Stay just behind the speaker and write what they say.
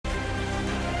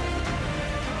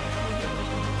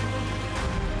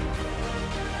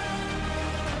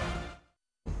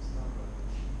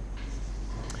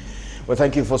Well,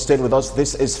 thank you for staying with us.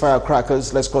 This is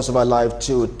Firecrackers. Let's cross over live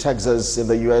to Texas in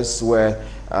the U.S., where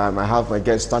I have my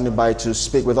guest standing by to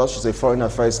speak with us. She's a foreign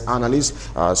affairs analyst.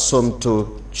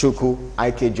 Somtoochukwu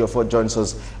IK-Ejiofor joins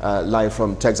us live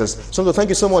from Texas. Somto, thank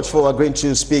you so much for agreeing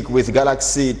to speak with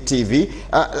Galaxy TV.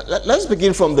 Let's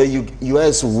begin from the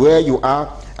U.S., where you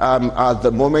are at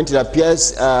the moment. It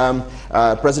appears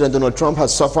President Donald Trump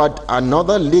has suffered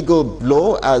another legal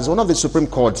blow as one of the Supreme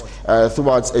Court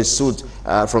threw out a suit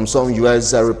from some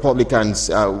U.S. Republicans.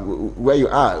 Where you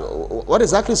are, what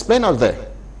exactly is playing out there?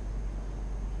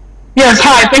 Yes,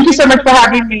 hi. Thank you so much for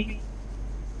having me.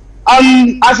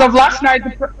 As of last night,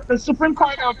 the Supreme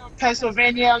Court of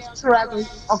Pennsylvania threw out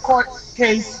a court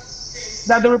case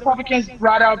that the Republicans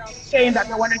brought up, saying that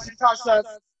they wanted to toss up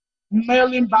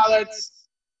mail-in ballots.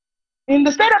 In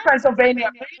the state of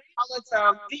Pennsylvania, mail-in ballots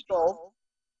are legal.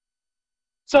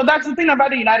 So that's the thing about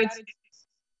the United States.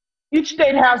 Each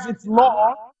state has its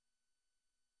law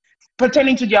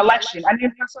pertaining to the election. And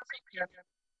in Pennsylvania,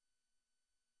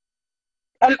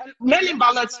 mail-in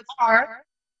ballots are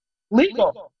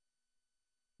legal.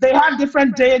 They have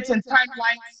different dates and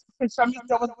timelines.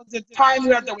 There was a time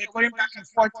where they were going back and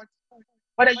forth,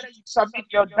 whether you submit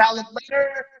your ballot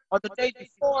later or the day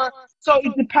before. So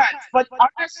it depends. But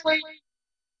honestly,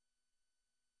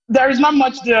 there is not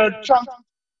much the Trump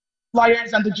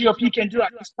lawyers and the GOP can do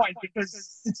at this point,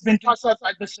 because it's been tossed up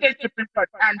by the state Supreme Court,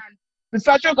 and the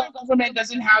federal government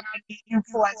doesn't have any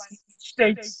influence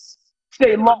in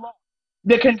state law.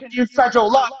 They can use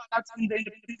federal law, that's in the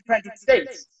independent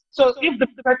states. So if the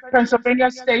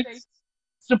Pennsylvania State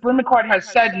Supreme Court has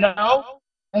said no,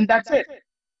 and that's it.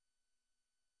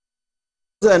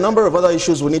 There are a number of other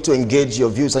issues we need to engage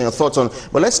your views and your thoughts on,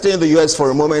 but let's stay in the U.S.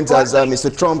 for a moment, as Mr.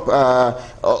 Trump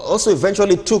also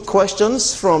eventually took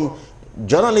questions from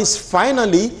journalists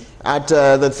finally at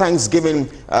the Thanksgiving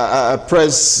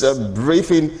press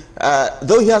briefing,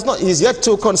 though he's yet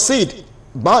to concede,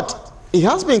 but he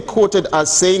has been quoted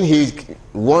as saying he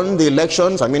won the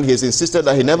elections. I mean, he's insisted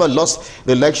that he never lost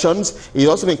the elections. He's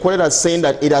also been quoted as saying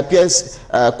that it appears,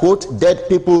 quote, dead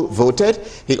people voted.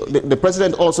 The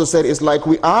president also said it's like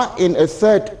we are in a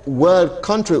third world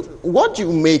country. What do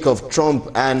you make of Trump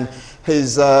and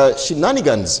his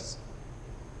shenanigans?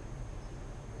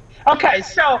 Okay,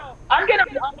 so I'm going to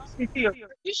be honest with you.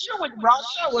 The issue with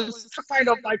Russia was kind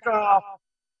of like,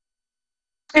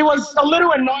 it was a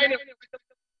little annoying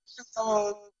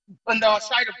on the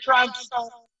side of Trump. So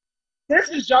this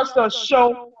is just a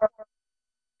show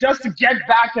just to get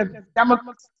back at the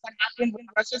Democrats that happened with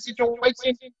the Russia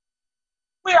situation.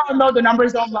 We all know the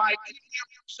numbers don't lie.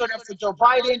 Showed up for Joe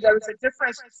Biden. There is a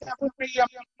difference. 7 million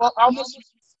people, almost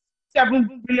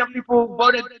 7 million people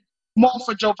voted more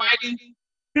for Joe Biden.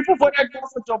 People voted more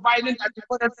for Joe Biden than they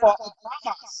voted for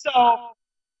Obama. So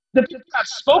the people have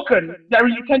spoken. There,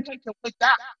 you can take away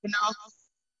that, you know.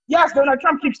 Yes, Donald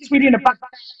Trump keeps tweeting about that,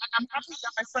 and I'm happy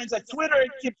that my friends at Twitter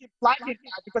keep liking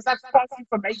that, because that's false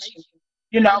information.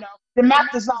 You know, the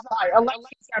math does not lie.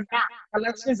 Elections are math.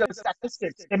 Elections are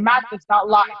statistics. The math does not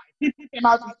lie. People came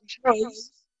out with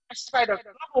shows, despite a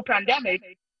global pandemic,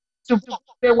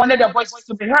 they wanted their voices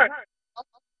to be heard.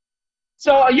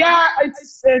 So yeah,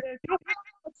 it's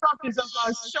Trump is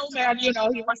a showman. You know,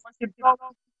 he wants to keep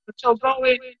the show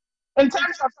going. In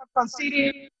terms of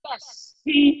conceding, yes,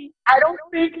 I don't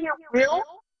think he will.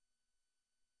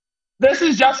 This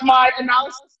is just my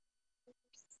analysis.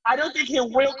 I don't think he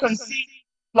will concede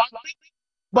bluntly,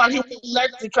 but he will let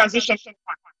the transition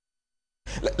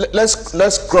happen.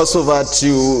 Let's cross over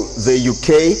to the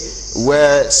UK,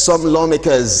 where some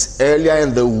lawmakers earlier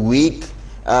in the week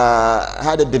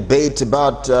had a debate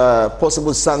about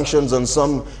possible sanctions on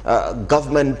some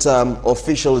government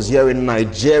officials here in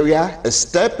Nigeria. A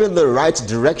step in the right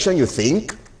direction, you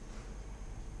think?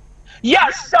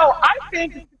 Yes, so I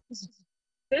think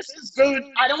this is good.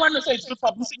 I don't want to say it's good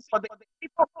publicity for the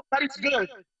people, but it's good.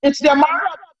 It's their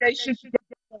moral obligation to get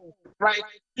the vote, right?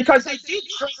 Because they did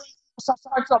train some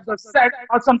parts of the sect,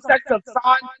 or some sects of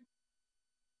San.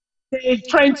 They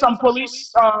trained some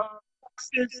police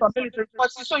some military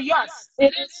forces. So yes,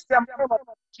 it is their moral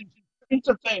obligation to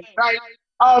intervene, right?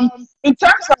 In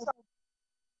terms of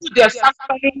who they're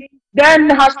sanctioning,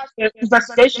 then has the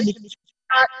investigation.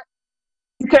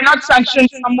 You cannot sanction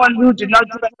someone who did not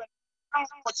do it,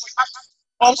 but you have to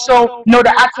also know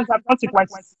the actions have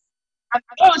consequences. And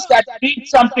those that did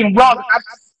something wrong have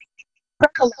to be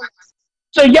penalized.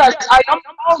 So yes, I am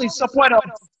always supportive of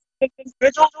the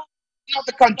individual, not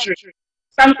the country.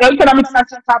 Some economic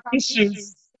sanctions have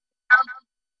issues.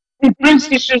 It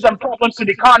brings issues and problems to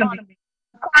the economy.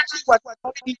 The country was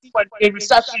going into a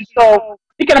recession, so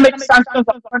economic sanctions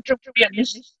of the country will be an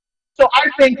issue. So I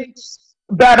think it's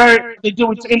better they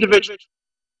do it individually.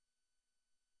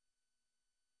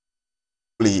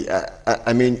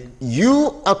 I mean,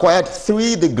 you acquired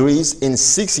 3 degrees in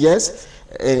 6 years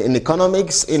in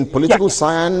economics, in political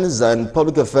science, and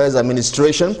public affairs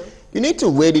administration. You need to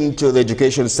wade into the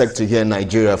education sector here in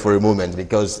Nigeria for a moment,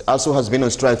 because ASU has been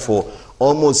on strike for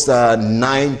almost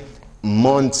 9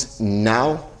 months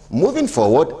now. Moving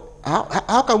forward,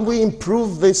 how can we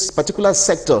improve this particular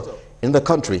sector in the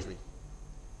country?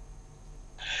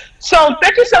 So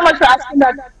thank you so much for asking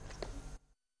that.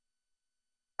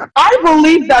 I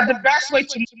believe that the best way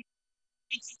to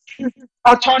give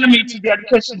autonomy to the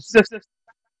education system.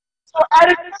 So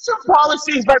education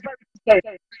policy is very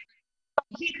complicated.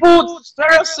 People,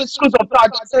 various schools of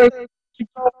thought say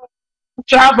people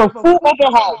should have a full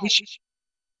overhaul. We should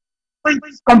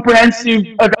comprehensive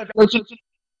education.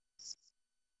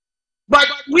 But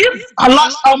we've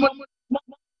lost almost.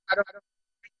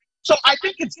 So I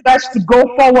think it's best to go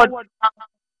forward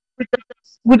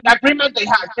with the agreement they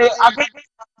had. They agreed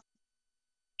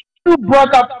to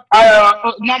brought up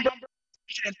a number of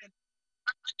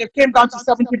it came down to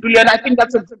 70 billion. I think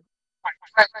that's a good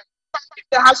point.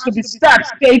 There has to be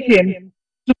steps taken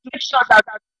to make sure that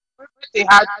they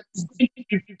had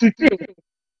to do.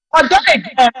 But then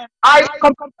again, I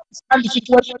completely understand the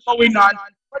situation going on.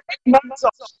 But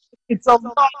it's a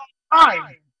long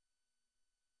time.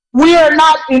 We are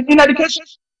not in education.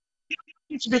 You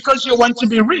teach because you want to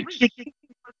be rich. You teach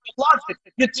because you love it.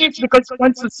 You teach because you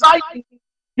want society,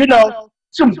 to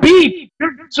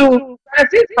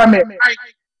benefit from it.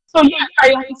 So yeah,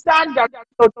 I understand that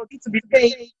need to be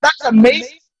paid. That's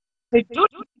amazing. They do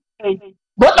need to be paid.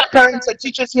 Both our parents and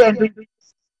teachers here, and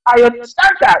I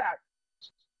understand that.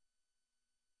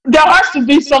 There has to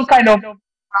be some kind of,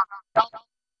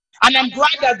 and I'm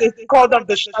glad that they called up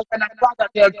the strike, and I'm glad that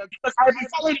they're, because I've been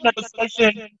following the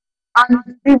legislation,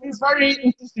 and it was very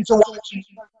interesting to watch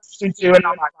and to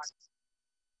analyze.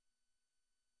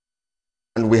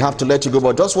 And we have to let you go,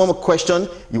 but just one more question.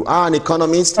 You are an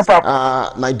economist.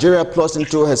 No Nigeria plunged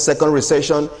into her second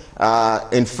recession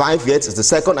in 5 years. It's the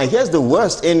second, and here's the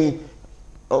worst in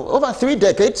over 3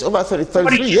 decades, over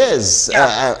 33 years.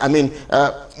 Yeah. I mean,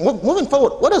 moving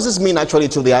forward, what does this mean actually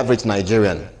to the average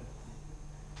Nigerian?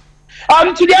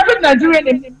 To the average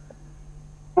Nigerian,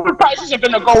 food prices are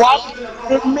going to go up.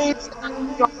 It means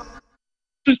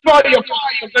to store your car,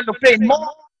 you're going to pay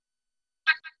more.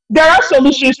 There are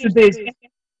solutions to this.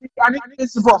 An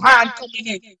invisible hand coming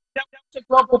in. There's a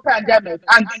global pandemic,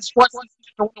 and it's what's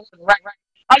going on, right?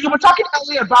 And you were talking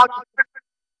earlier about,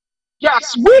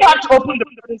 yes, we have to open the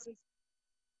businesses,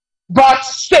 but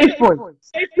safely and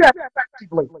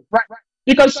effectively, right?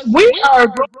 Because we are a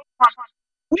global economy.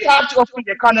 We have to open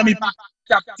the economy back.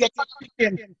 The economy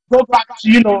can go back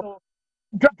to,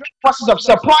 the process of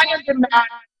supply and demand,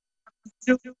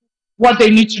 do what they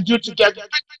need to do to get it.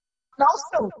 And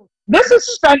also, this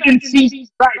is spending season,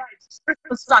 right?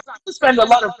 We spend a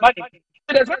lot of money.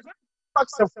 There's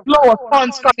a flow of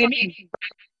funds coming in.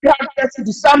 You have to get to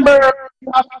December,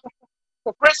 you have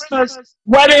for Christmas,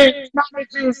 weddings,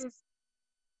 marriages,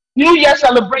 New Year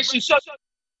celebrations. So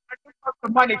the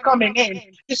money coming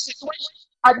in. The situation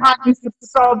had happened to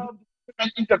solve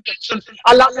different interventions,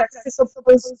 allow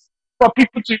accessibility for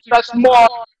people to invest more,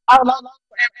 allow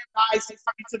for everybody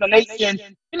coming to the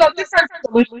nation. Different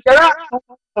solutions. There are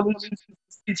solutions to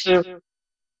this issue.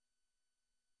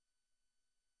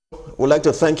 We'd like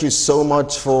to thank you so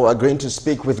much for agreeing to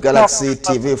speak with Galaxy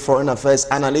TV Foreign Affairs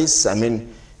Analyst. I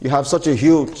mean, you have such a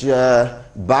huge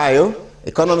bio,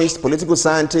 economist, political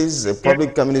scientist,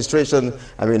 public administration.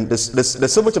 I mean,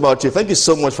 there's so much about you. Thank you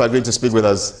so much for agreeing to speak with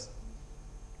us.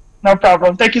 No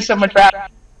problem. Thank you so much for having me.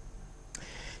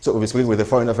 So we'll be speaking with the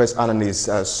Foreign Affairs Analyst,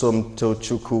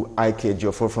 Somtoochukwu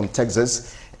IK-Ejiofor from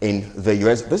Texas in the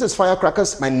US. This is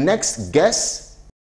Firecrackers. My next guest